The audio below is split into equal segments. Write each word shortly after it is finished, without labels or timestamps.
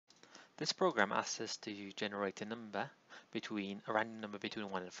This program asks us to generate a random number between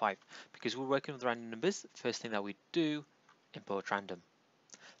 1 and 5. Because we're working with random numbers, first thing that we do, import random.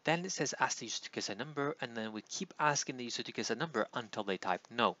 Then it says ask the user to guess a number, and then we keep asking the user to guess a number until they type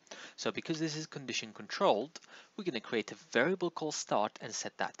no. So because this is condition controlled, we're going to create a variable called start and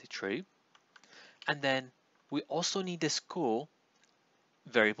set that to true. And then we also need a score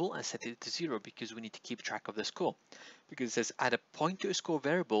variable and set it to 0 because we need to keep track of the score. Because it says add a point to a score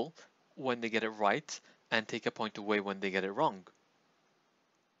variable when they get it right and take a point away when they get it wrong.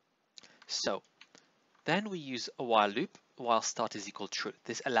 So then we use a while loop while start is equal to true.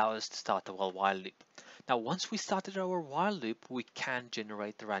 This allows us to start a while loop. Now once we started our while loop, we can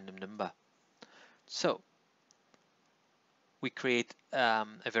generate the random number. So we create a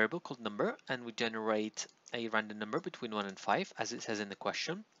variable called number and we generate a random number between 1 and 5 as it says in the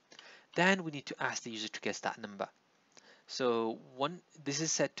question. Then we need to ask the user to guess that number. So this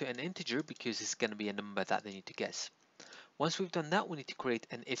is set to an integer because it's going to be a number that they need to guess. Once we've done that, we need to create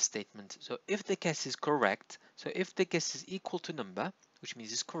an if statement. So if the guess is correct, so if the guess is equal to number, which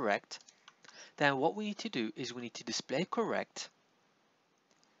means it's correct, then what we need to do is we need to display correct,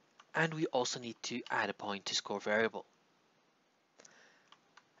 and we also need to add a point to score variable.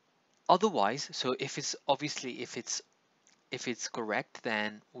 Otherwise, so if it's correct,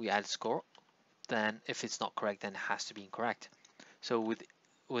 then we add score. Then if it's not correct, then it has to be incorrect. So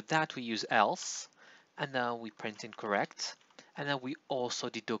with that we use else, and now we print incorrect, and then we also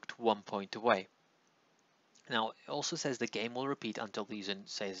deduct 1 point away. Now it also says the game will repeat until the user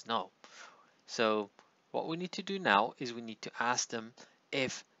says no. So what we need to do now is we need to ask them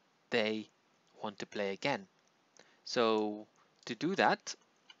if they want to play again. So to do that,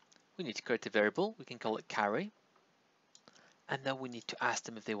 we need to create a variable. We can call it carry, and then we need to ask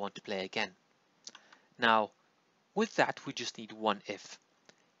them if they want to play again. Now with that we just need one if.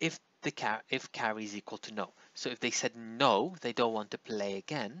 If carry is equal to no. So if they said no, they don't want to play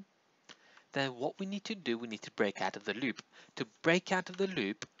again, then what we need to do, we need to break out of the loop. To break out of the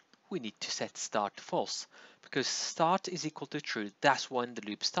loop, we need to set start to false, because start is equal to true. That's when the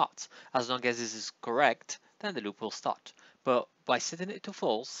loop starts. As long as this is correct, then the loop will start. But by setting it to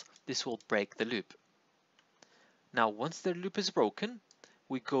false, this will break the loop. Now, once the loop is broken,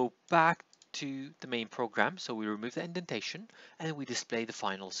 we go back to the main program. So we remove the indentation and we display the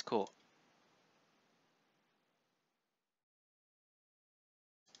final score.